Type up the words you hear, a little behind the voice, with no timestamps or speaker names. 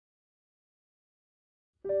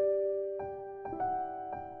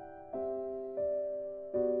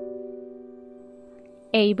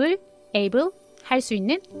able, 할 수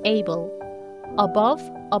있는 able. above,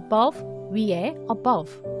 위에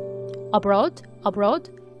above.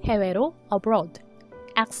 abroad, 해외로 abroad.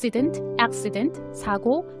 accident,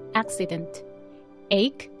 사고 accident.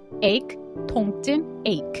 ache, 통증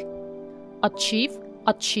ache. achieve,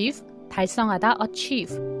 달성하다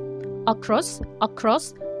achieve. across,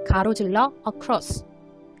 가로질러 across.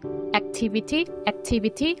 activity,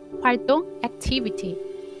 활동 activity.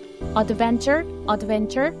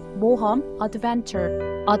 adventure, 모험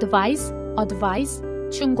adventure. advise,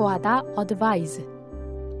 충고하다 advise.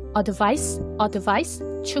 advice,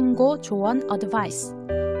 충고 조언 advice.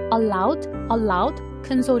 allowed,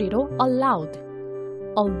 큰 소리로 allowed.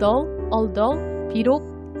 although, 비록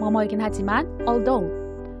뭐뭐이긴 하지만 although.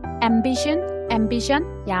 ambition,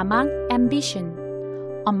 야망 ambition.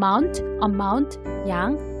 amount,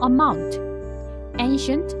 양 amount.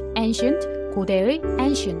 ancient, 고대의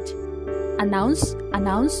ancient. announce,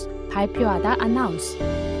 발표하다 announce.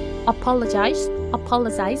 apologize,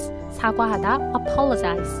 사과하다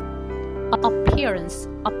apologize. appearance,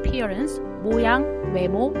 모양,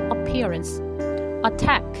 외모 appearance.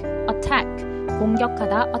 attack,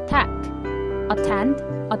 공격하다 attack.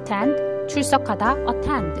 attend, 출석하다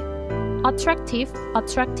attend.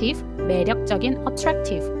 attractive, 매력적인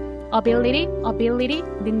attractive. ability,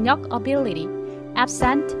 능력 ability.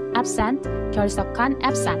 absent, 결석한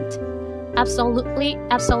absent. absolutely,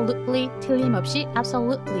 틀림없이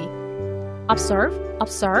absolutely. observe,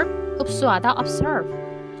 흡수하다 observe.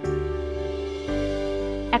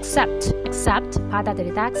 accept,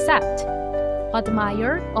 받아들이다 accept.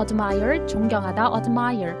 admire, 존경하다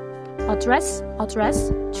admire. address,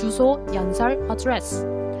 주소, 연설 address.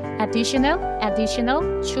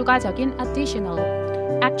 additional, 추가적인 additional.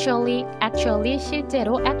 actually,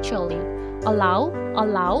 실제로 actually. allow,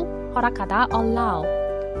 허락하다 allow.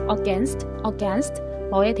 against,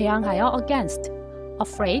 뭐에 대항하여 against.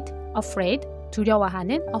 afraid,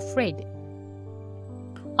 두려워하는 afraid.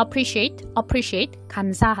 appreciate,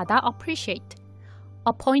 감사하다 appreciate.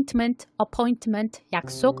 appointment,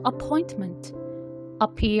 약속 appointment.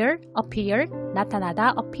 appear,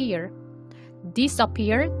 나타나다 appear.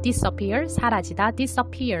 disappear, 사라지다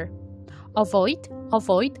disappear. avoid,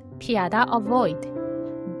 피하다 avoid.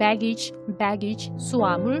 baggage,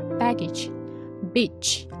 수화물 baggage.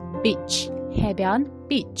 beach, 해변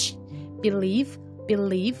beach. believe,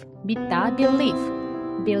 믿다 believe.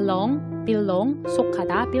 belong,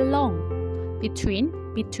 속하다 belong. between,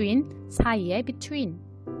 사이에 between.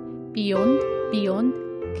 beyond,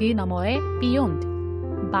 그 너머의 beyond.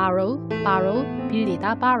 borrow,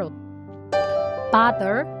 빌리다 borrow.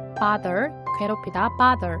 bother, 괴롭히다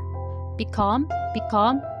bother. become,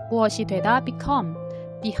 무엇이 되다 become.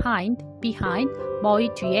 behind,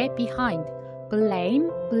 뭐의 뒤에 behind.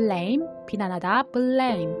 blame, 비난하다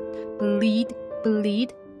blame.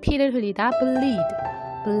 bleed, 피를 흘리다 bleed.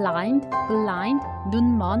 blind,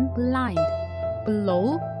 눈먼 blind.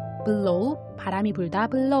 blow, 바람이 불다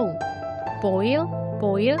blow. boil,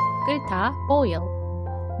 끓다 boil.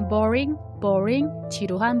 boring,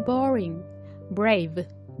 지루한 boring. brave,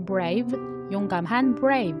 용감한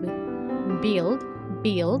brave.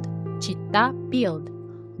 build, 짓다 build.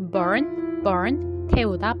 burn,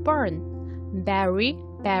 태우다 burn. bury,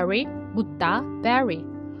 묻다 bury.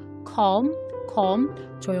 calm,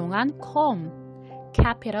 조용한 calm.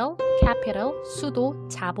 capital, 수도,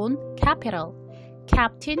 자본 capital.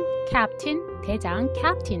 captain, 대장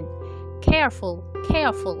captain. careful,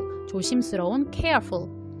 조심스러운 careful.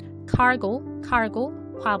 cargo,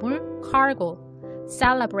 화물 cargo.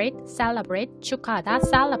 celebrate, 축하하다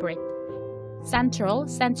celebrate. central,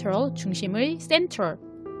 중심의 central.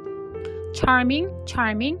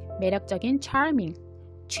 charming, 매력적인 charming.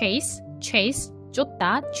 chase,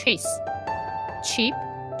 쫓다 chase. cheap,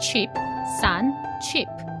 싼 cheap.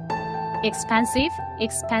 expensive,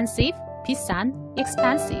 비싼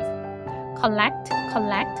expensive. collect,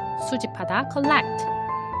 수집하다 collect.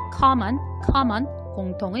 common,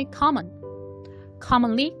 공통의 common.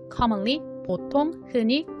 commonly, 보통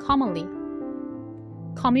흔히 commonly.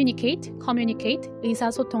 communicate,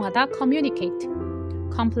 의사소통하다 communicate.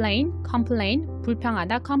 complain,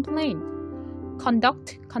 불평하다 complain.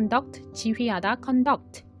 conduct, 지휘하다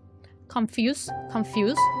conduct. confuse,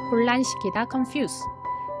 혼란시키다 confuse.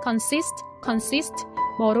 consist,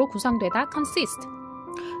 뭐로 구성되다 consist.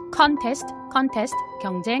 contest,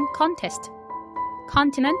 경쟁 contest.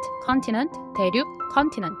 continent, 대륙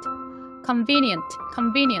continent.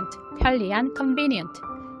 convenient, 편리한 convenient.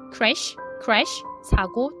 crash,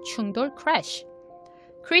 사고 충돌 crash.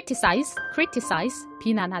 criticize,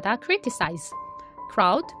 비난하다 criticize.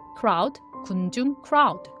 crowd, 군중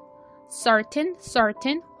crowd. certain,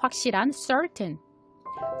 certain, 확실한, certain.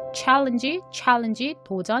 challenge, challenge,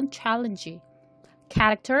 도전, challenge.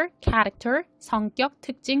 character, character, 성격,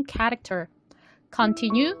 특징, character.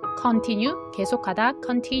 continue, continue, 계속하다,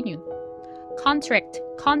 continue. contract,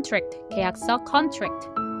 contract, 계약서, contract.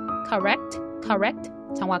 correct, correct,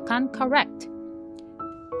 정확한, correct.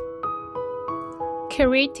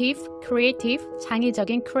 creative, creative,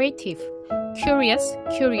 창의적인, creative. curious,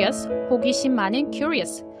 curious, 호기심 많은,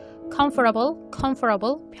 curious. comfortable,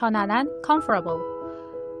 comfortable, 편안한, comfortable.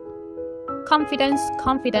 confidence,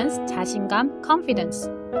 confidence, 자신감, confidence.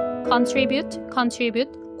 contribute,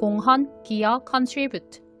 contribute, 공헌, 기여,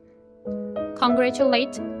 contribute.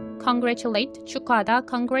 congratulate, congratulate, 축하하다,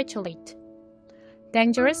 congratulate.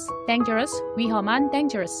 dangerous, dangerous, 위험한,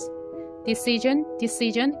 dangerous. decision,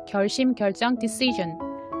 decision, 결심, 결정, decision.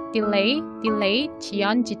 delay, delay,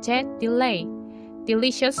 지연, 지체, delay.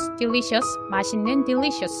 delicious, delicious, 맛있는,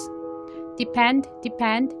 delicious. depend,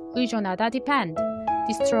 depend, 의존하다, depend.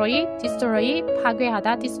 destroy, destroy,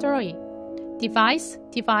 파괴하다, destroy. device,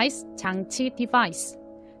 device, 장치, device.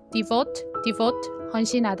 devote, devote,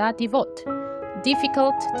 헌신하다, devote.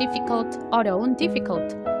 difficult, difficult, 어려운,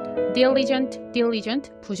 difficult. diligent,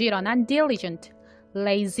 diligent, 부지런한, diligent.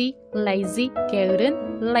 lazy, lazy,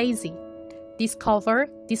 게으른, lazy. discover,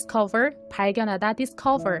 discover, 발견하다,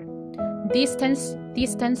 discover. distance,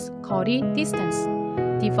 distance, 거리, distance.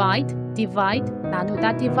 divide, divide,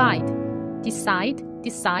 나누다, divide. decide,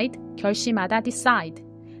 decide, 결심하다, decide.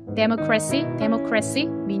 democracy, democracy,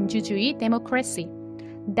 민주주의, democracy.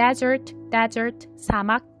 desert, desert,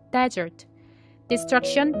 사막, desert.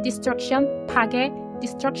 destruction, destruction, 파괴,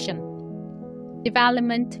 destruction.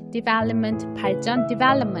 development, development, 발전,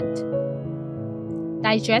 development.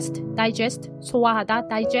 digest, digest, 소화하다,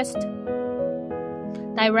 digest.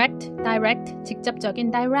 direct, direct,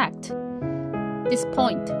 직접적인, direct.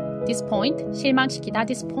 disappoint, disappoint, 실망시키다,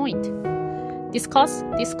 disappoint. discuss,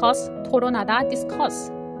 discuss, 토론하다,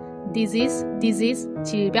 discuss. disease, disease,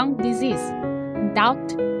 질병, disease.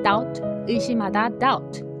 doubt, doubt, 의심하다,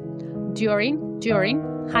 doubt. during, during,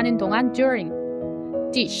 하는 동안, during.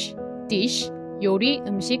 dish, dish, 요리,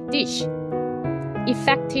 음식, dish.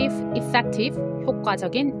 effective, effective,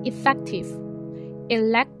 효과적인, effective.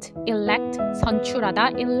 elect, elect,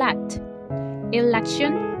 선출하다, elect.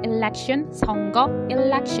 election, election, 선거,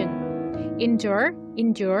 election. endure,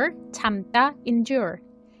 endure, 참다, endure.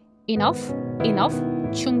 enough, enough,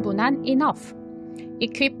 충분한, enough.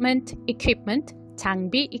 equipment, equipment,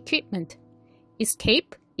 장비, equipment.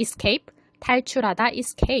 escape, escape, 탈출하다,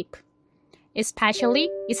 escape. especially,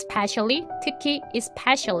 especially, 특히,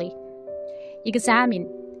 especially. examine,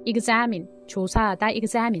 examine, 조사하다,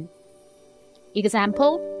 examine.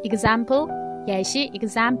 example, example, 예시,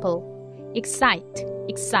 example. excite,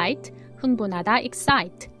 excite, 흥분하다,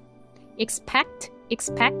 excite. expect,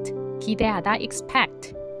 expect, 기대하다,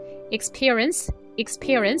 expect. experience,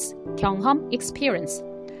 experience, 경험, experience.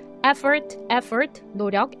 effort, effort,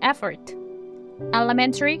 노력, effort.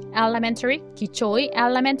 elementary, elementary, 기초의,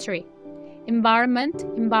 elementary. environment,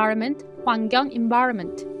 environment, 환경,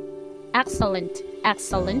 environment. excellent,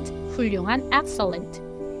 excellent, 훌륭한, excellent.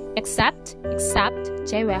 except, except,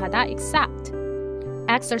 제외하다, except.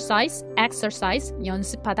 exercise, exercise,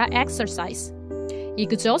 연습하다, exercise.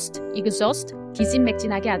 exhaust, exhaust,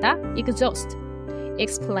 기진맥진하게 하다, exhaust.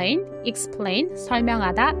 explain, explain,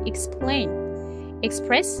 설명하다, explain.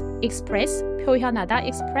 express, express, 표현하다,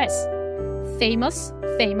 express. famous,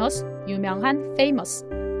 famous, 유명한, famous.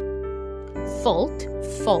 fault,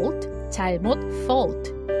 fault, 잘못,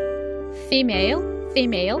 fault. female,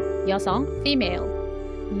 female, 여성, female.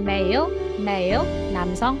 male, male,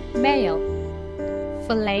 남성, male.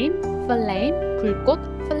 flame, flame, 불꽃,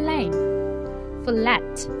 flame.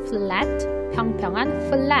 flat, flat, 평평한,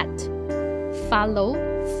 flat. follow,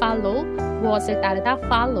 follow, 무엇을 따르다,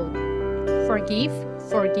 follow. forgive,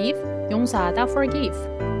 forgive, 용서하다, forgive.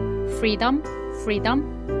 freedom, freedom,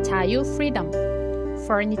 자유, freedom.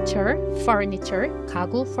 furniture, furniture,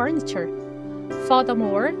 가구, furniture.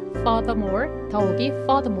 furthermore, furthermore, 더욱이,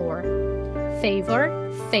 furthermore. favor,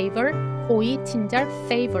 favor, 호의, 친절,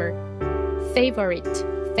 favor. favorite,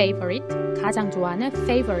 favorite, 가장 좋아하는,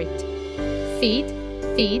 favorite. feed,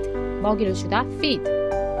 feed, 먹이를 주다, feed.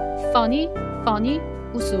 funny, funny,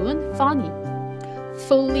 우스운, funny.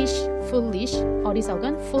 foolish, foolish,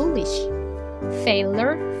 어리석은, foolish.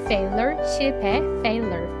 failure, failure, 실패,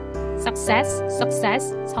 failure. success,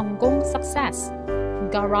 success, 성공, success.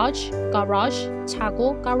 garage, garage,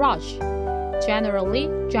 차고, garage. generally,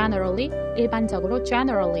 generally, 일반적으로,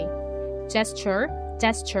 generally. gesture,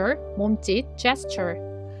 gesture, 몸짓, gesture.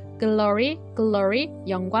 glory, glory,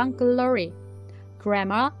 영광, glory.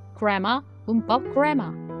 grammar, grammar, 문법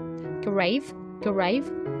grammar. grave,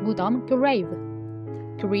 grave, 무덤 grave.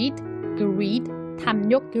 greed, greed,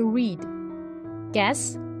 탐욕 greed.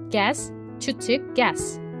 guess, guess, 추측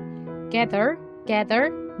guess. gather,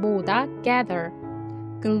 gather, 모다 gather.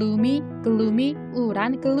 gloomy, gloomy,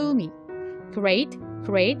 우울한 gloomy. grade,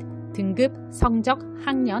 grade, 등급, 성적,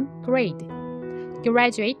 학년 grade.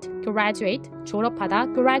 graduate, graduate,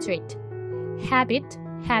 졸업하다 graduate. habit,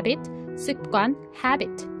 habit, 습관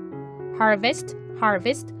habit. harvest,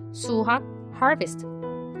 harvest, 수확 harvest.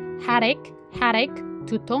 headache, headache,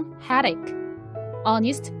 두통 headache.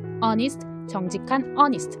 honest, honest, 정직한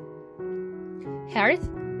honest. health,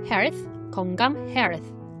 health, 건강 health.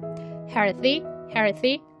 healthy,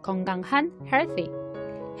 healthy, 건강한 healthy.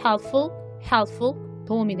 helpful, helpful,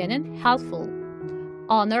 도움이 되는 helpful.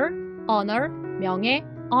 honor, honor, 명예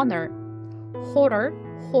honor. horror,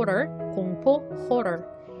 horror, 공포 horror.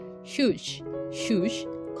 huge, huge,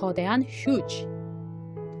 거대한 huge.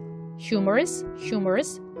 humorous,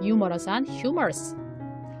 humorous, 유머러스한 humorous.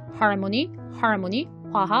 harmony, harmony,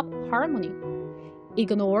 화합 harmony.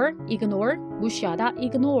 ignore, ignore, 무시하다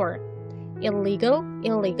ignore. illegal,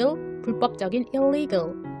 illegal, 불법적인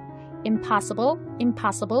illegal. impossible,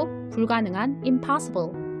 impossible, 불가능한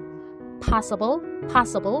impossible. possible,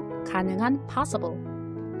 possible, 가능한 possible.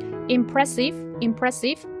 impressive,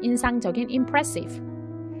 impressive, 인상적인 impressive.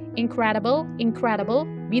 incredible, incredible,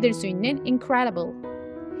 믿을 수 있는 incredible.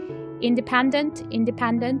 independent,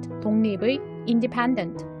 independent, 독립의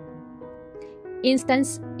independent.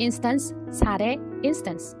 instance, instance, 사례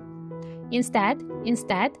instance. instead,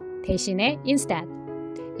 instead, 대신에 instead.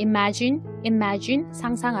 imagine, imagine,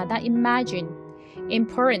 상상하다 imagine.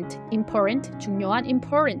 important, important, 중요한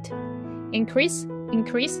important. increase,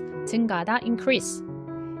 increase, 증가하다 increase.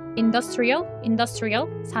 industrial, industrial,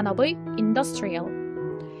 산업의 industrial.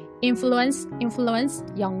 influence, influence,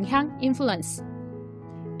 영향 influence.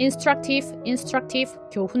 instructive, instructive,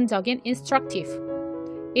 교훈적인 instructive.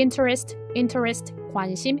 interest, interest,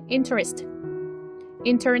 관심 interest.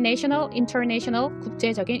 international, international,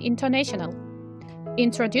 국제적인 international.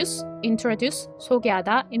 introduce, introduce,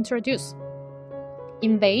 소개하다 introduce.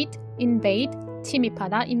 invade, invade,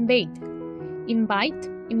 침입하다 invade. invite,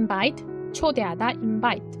 invite, 초대하다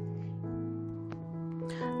invite.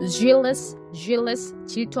 jealous, jealous,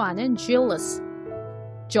 질투하는 jealous.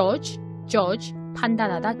 judge, judge,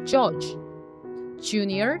 판단하다 judge.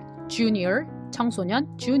 junior, junior, 청소년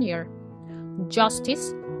junior.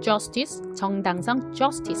 justice, justice, 정당성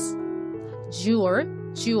justice. jewel,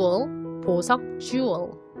 jewel, 보석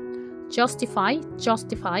jewel. justify,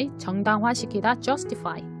 justify, 정당화시키다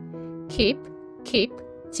justify. keep, keep,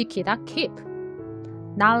 지키다 keep.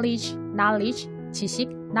 knowledge, knowledge, 지식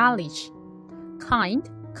knowledge. kind,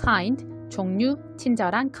 kind, 종류,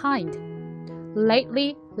 친절한 kind.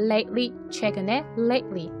 lately, lately, 최근에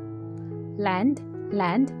lately. land,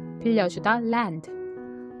 land, 빌려주다 land.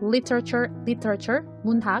 literature, literature,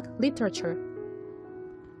 문학 literature.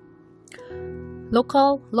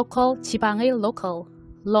 local, local, 지방의 local.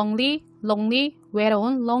 lonely, lonely,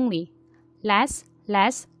 외로운 lonely. less,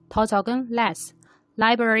 less, 더 적은 less.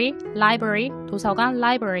 library, library, 도서관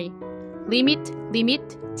library. limit,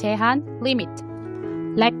 limit, 제한 limit.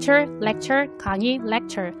 lecture, lecture, 강의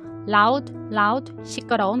lecture. loud, loud,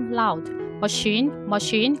 시끄러운 loud. machine,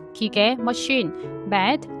 machine, 기계 machine.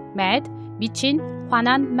 mad, mad, 미친,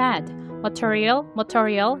 화난 mad. material,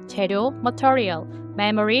 material, 재료 material.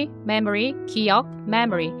 memory, memory, 기억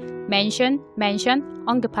memory. mention, mention,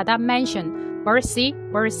 언급하다 mention. mercy,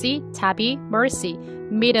 mercy, 자비 mercy.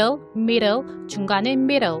 middle, middle, 중간의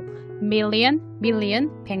middle. million, million,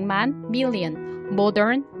 백만 million.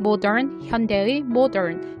 modern, modern, 현대의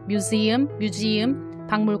modern. museum, museum,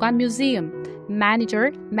 박물관 museum.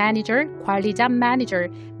 manager, manager, 관리자 manager.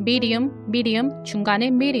 medium, medium,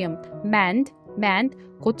 중간의 medium. mend, mend,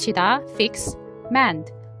 고치다 fix,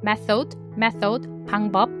 mend. method, method,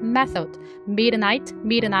 방법 method. midnight,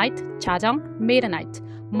 midnight, 자정 midnight.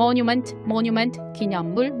 monument, monument,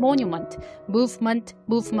 기념물 monument. movement,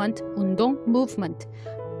 movement, 운동 movement.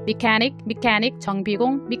 mechanic, mechanic,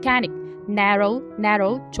 정비공 mechanic. narrow,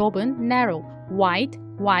 narrow, 좁은 narrow. wide,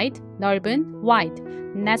 wide, 넓은 wide.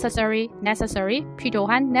 necessary, necessary,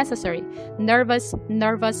 필요한 necessary. nervous,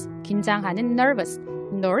 nervous, 긴장하는 nervous.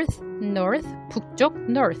 north, north, 북쪽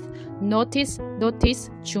north. notice,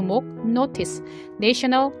 notice, 주목 notice.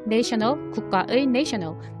 national, national, 국가의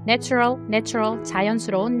national. natural, natural,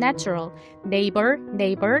 자연스러운 natural. neighbor,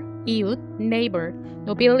 neighbor, 이웃 neighbor.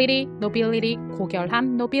 nobility, nobility,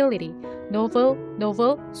 고결함 nobility. novel,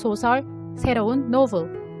 novel, 소설, 새로운 novel.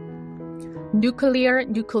 nuclear,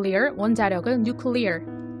 nuclear, 원자력을 nuclear.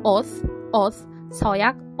 oath, oath,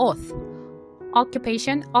 서약, oath.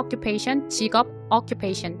 occupation, occupation, 직업,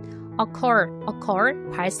 occupation. occur, occur,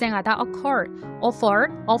 발생하다, occur. offer,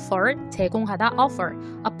 offer, 제공하다, offer.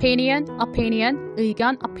 opinion, opinion,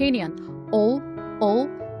 의견, opinion. owe, owe,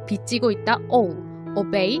 빚지고 있다, owe.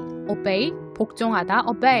 obey, obey, 복종하다,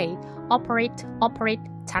 obey. operate, operate,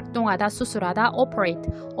 작동하다, 수술하다, operate.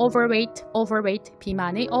 overweight, overweight,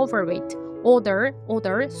 비만의 overweight. order,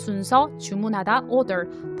 order, 순서, 주문하다, order.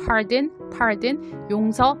 pardon, pardon,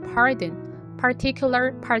 용서, pardon.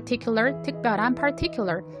 particular, particular, 특별한,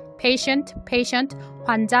 particular. patient, patient,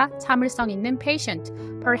 환자, 참을성 있는 patient.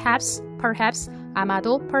 perhaps, perhaps,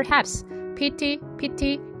 아마도 perhaps. pity,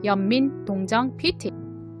 pity, 연민, 동정, pity.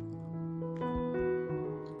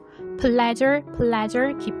 pleasure,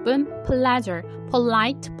 pleasure, 기쁨, pleasure.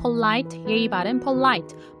 polite, polite, 예의 바른,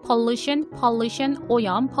 polite. pollution, pollution,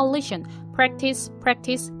 오염, pollution. practice,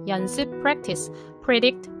 practice, 연습, practice.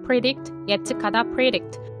 predict, predict, 예측하다,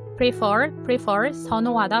 predict. prefer, prefer,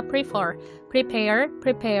 선호하다, prefer. prepare,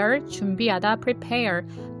 prepare, 준비하다, prepare.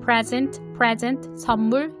 present, present,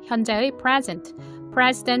 선물, 현재의 present.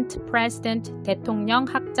 president, president, 대통령,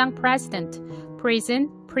 학장, president. prison,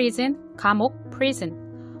 prison, 감옥, prison.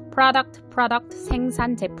 product, product,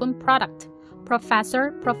 생산 제품, product.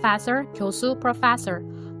 professor, professor, 교수, professor.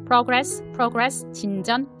 progress, progress,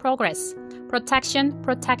 진전, progress. protection,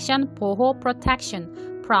 protection, 보호, protection.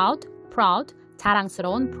 proud, proud,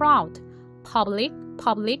 자랑스러운, proud. public,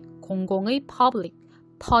 public, 공공의, public.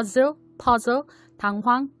 puzzle, puzzle,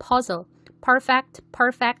 당황, puzzle. perfect,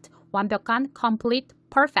 perfect, 완벽한, complete,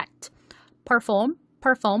 perfect. perform,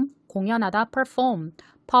 perform, 공연하다, perform.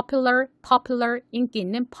 popular, popular, 인기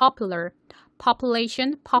있는, popular.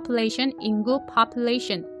 population, population, 인구,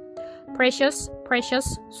 population. precious,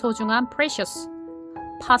 precious, 소중한, precious.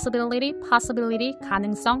 possibility, possibility,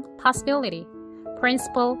 가능성, possibility.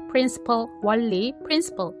 principle, principle, 원리,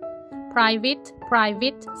 principle. private,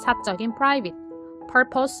 private, 사적인, private.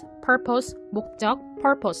 purpose, purpose, 목적,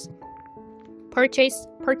 purpose. purchase,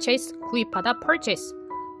 purchase, 구입하다, purchase.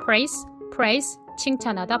 praise, praise,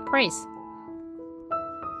 칭찬하다, praise.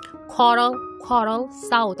 quarrel, quarrel,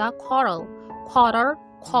 싸우다, quarrel. quarter,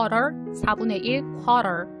 quarter, 4분의 1,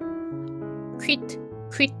 quarter. quit,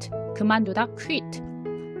 quit, 그만두다, quit.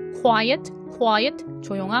 quiet, quiet,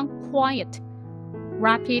 조용한, quiet.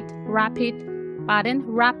 rapid, rapid, 빠른,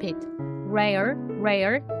 rapid. rare,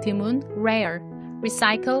 rare, 드문, rare.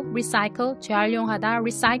 recycle, recycle, 재활용하다,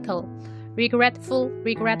 recycle. regretful,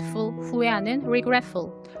 regretful, 후회하는, regretful.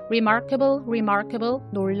 remarkable, remarkable,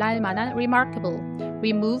 놀랄만한, remarkable.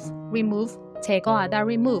 remove, remove, 제거하다,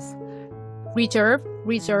 remove. reserve,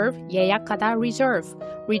 reserve, 예약하다, reserve.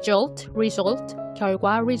 result, result,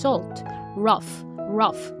 결과, result. rough,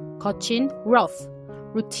 rough, 거친, rough.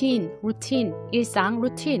 routine, routine, 일상,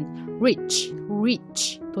 routine. reach,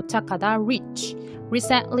 reach, 도착하다, reach.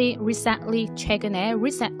 recently, recently, 최근에,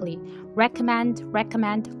 recently. recommend,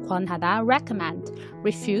 recommend, 권하다, recommend.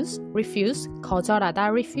 refuse, refuse,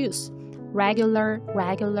 거절하다, refuse. regular,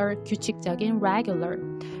 regular, 규칙적인, regular.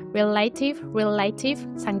 relative, relative,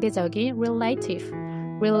 상대적인, relative.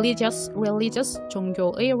 religious, religious,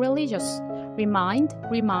 종교의, religious. remind,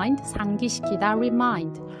 remind, 상기시키다,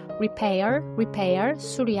 remind. repair, repair,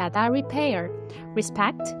 수리하다, repair.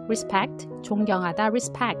 respect, respect, 존경하다,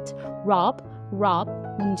 respect. rob, rob,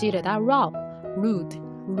 문지르다, rob. rude,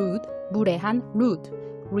 rude, 무례한, rude.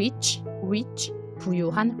 rich, rich,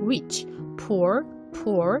 부유한, rich. poor,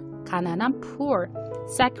 poor, 가난한, poor.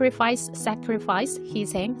 sacrifice, sacrifice,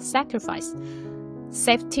 희생, sacrifice.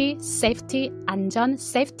 safety, safety, 안전,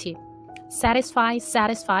 safety. satisfy,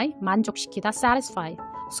 satisfy, 만족시키다, satisfy.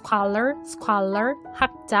 scholar, scholar,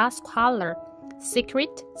 학자, scholar.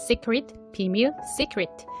 secret, secret, 비밀,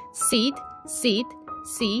 secret. seed, seed,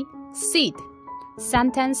 seed.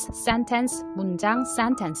 sentence, sentence, 문장,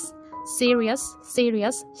 sentence. serious,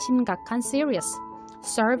 serious, 심각한, serious.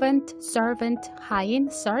 servant, servant, 하인,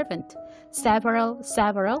 servant. several,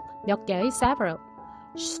 several, 몇 개의, several.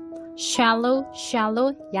 shallow,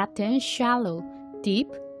 shallow, 얕은, shallow. deep,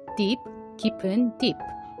 deep, 깊은, deep.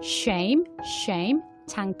 shame, shame,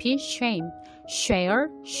 창피, shame. share,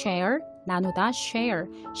 share, 나누다, share.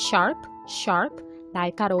 sharp, sharp,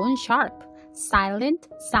 날카로운, sharp. silent,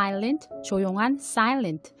 silent, 조용한,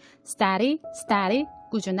 silent. steady, steady,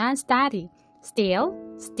 꾸준한, steady. steal,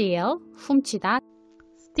 steal, 훔치다,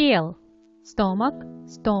 steal. stomach,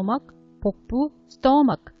 stomach, 복부,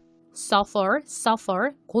 stomach. suffer,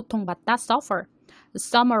 suffer, 고통받다, suffer.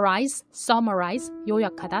 summarize, summarize,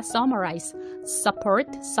 요약하다, summarize. support,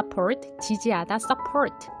 support, 지지하다,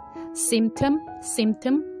 support. symptom,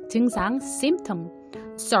 symptom, 증상, symptom.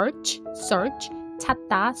 search, search,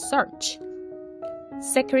 찾다, search.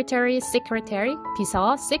 secretary, secretary,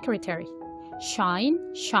 비서, secretary. shine,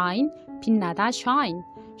 shine, 빛나다, shine.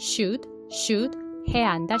 should, should,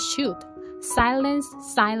 해야 한다, should. silence,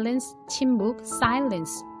 silence, 침묵,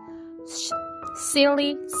 silence.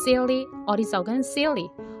 silly, silly, 어리석은, silly.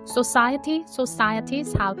 society, society,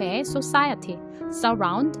 사회, society.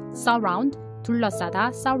 surround, surround,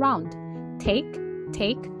 둘러싸다, surround. take,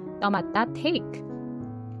 take, 넘었다, take.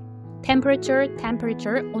 temperature,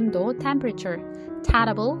 temperature, 온도, temperature.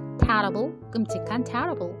 terrible, terrible, 끔찍한,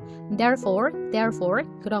 terrible. therefore, therefore,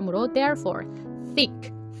 그러므로, therefore.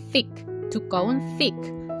 thick, thick, 두꺼운, thick.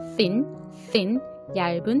 thin, thin,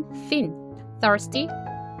 얇은, thin. thirsty,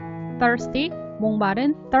 thirsty,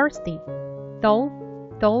 목마른, thirsty. though,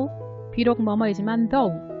 though, 비록 뭐뭐이지만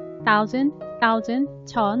though. thousand, thousand,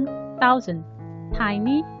 천, thousand.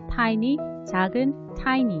 tiny, tiny, 작은,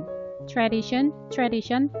 tiny. tradition,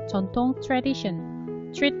 tradition, 전통,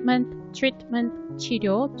 tradition. treatment, treatment,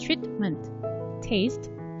 치료, treatment.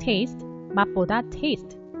 taste, taste, 맛보다,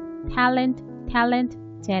 taste. talent, talent,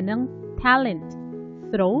 재능, talent.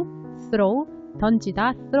 throw, throw,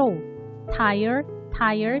 던지다, throw. tire,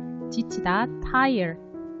 tire, 지치다, tire.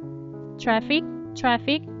 traffic,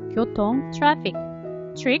 traffic, 교통, traffic.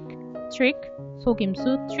 trick, trick,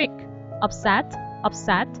 속임수, trick. upset,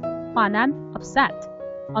 upset, 화난, upset.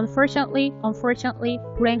 unfortunately, unfortunately,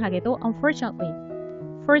 불행하게도 unfortunately.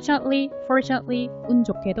 fortunately, fortunately, 운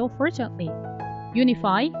좋게도 fortunately.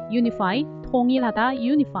 unify, unify, 통일하다,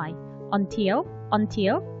 unify. until,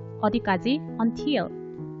 until, 어디까지, until.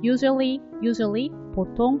 usually, usually,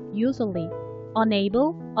 보통, usually.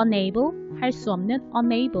 unable, unable, 할 수 없는,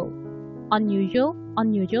 unable. unusual,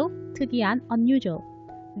 unusual, 특이한, unusual.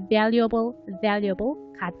 valuable, valuable,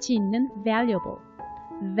 가치 있는, valuable.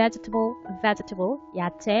 vegetable, vegetable,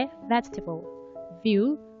 야채, vegetable.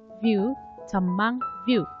 view, view, 전망,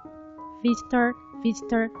 view. visitor,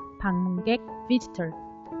 visitor, 방문객, visitor.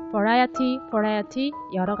 variety, variety,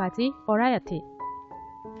 여러 가지, variety.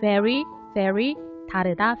 vary, vary,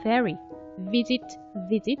 다르다, vary. visit,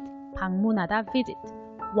 visit, 방문하다, visit.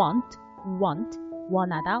 want, want,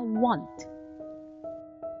 원하다, want.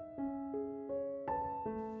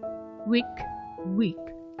 weak, weak,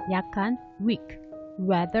 약한, weak.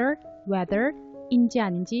 whether, whether, 인지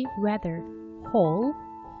아닌지, whether. whole,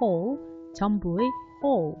 whole, 전부의,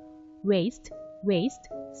 whole. waste, waste,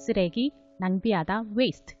 쓰레기, 낭비하다,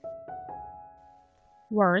 waste.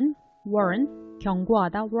 warn, warn,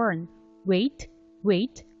 경고하다, warn. weight,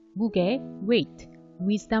 weight, 무게, weight.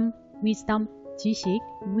 wisdom, wisdom, 지식,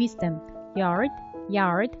 wisdom. yard,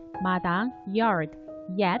 yard, 마당, yard.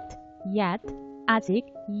 yet, yet, 아직,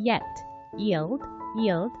 yet. yield,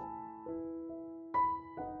 yield,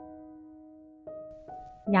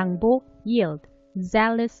 양보, yield.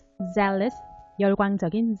 zealous, zealous,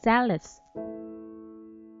 열광적인, zealous.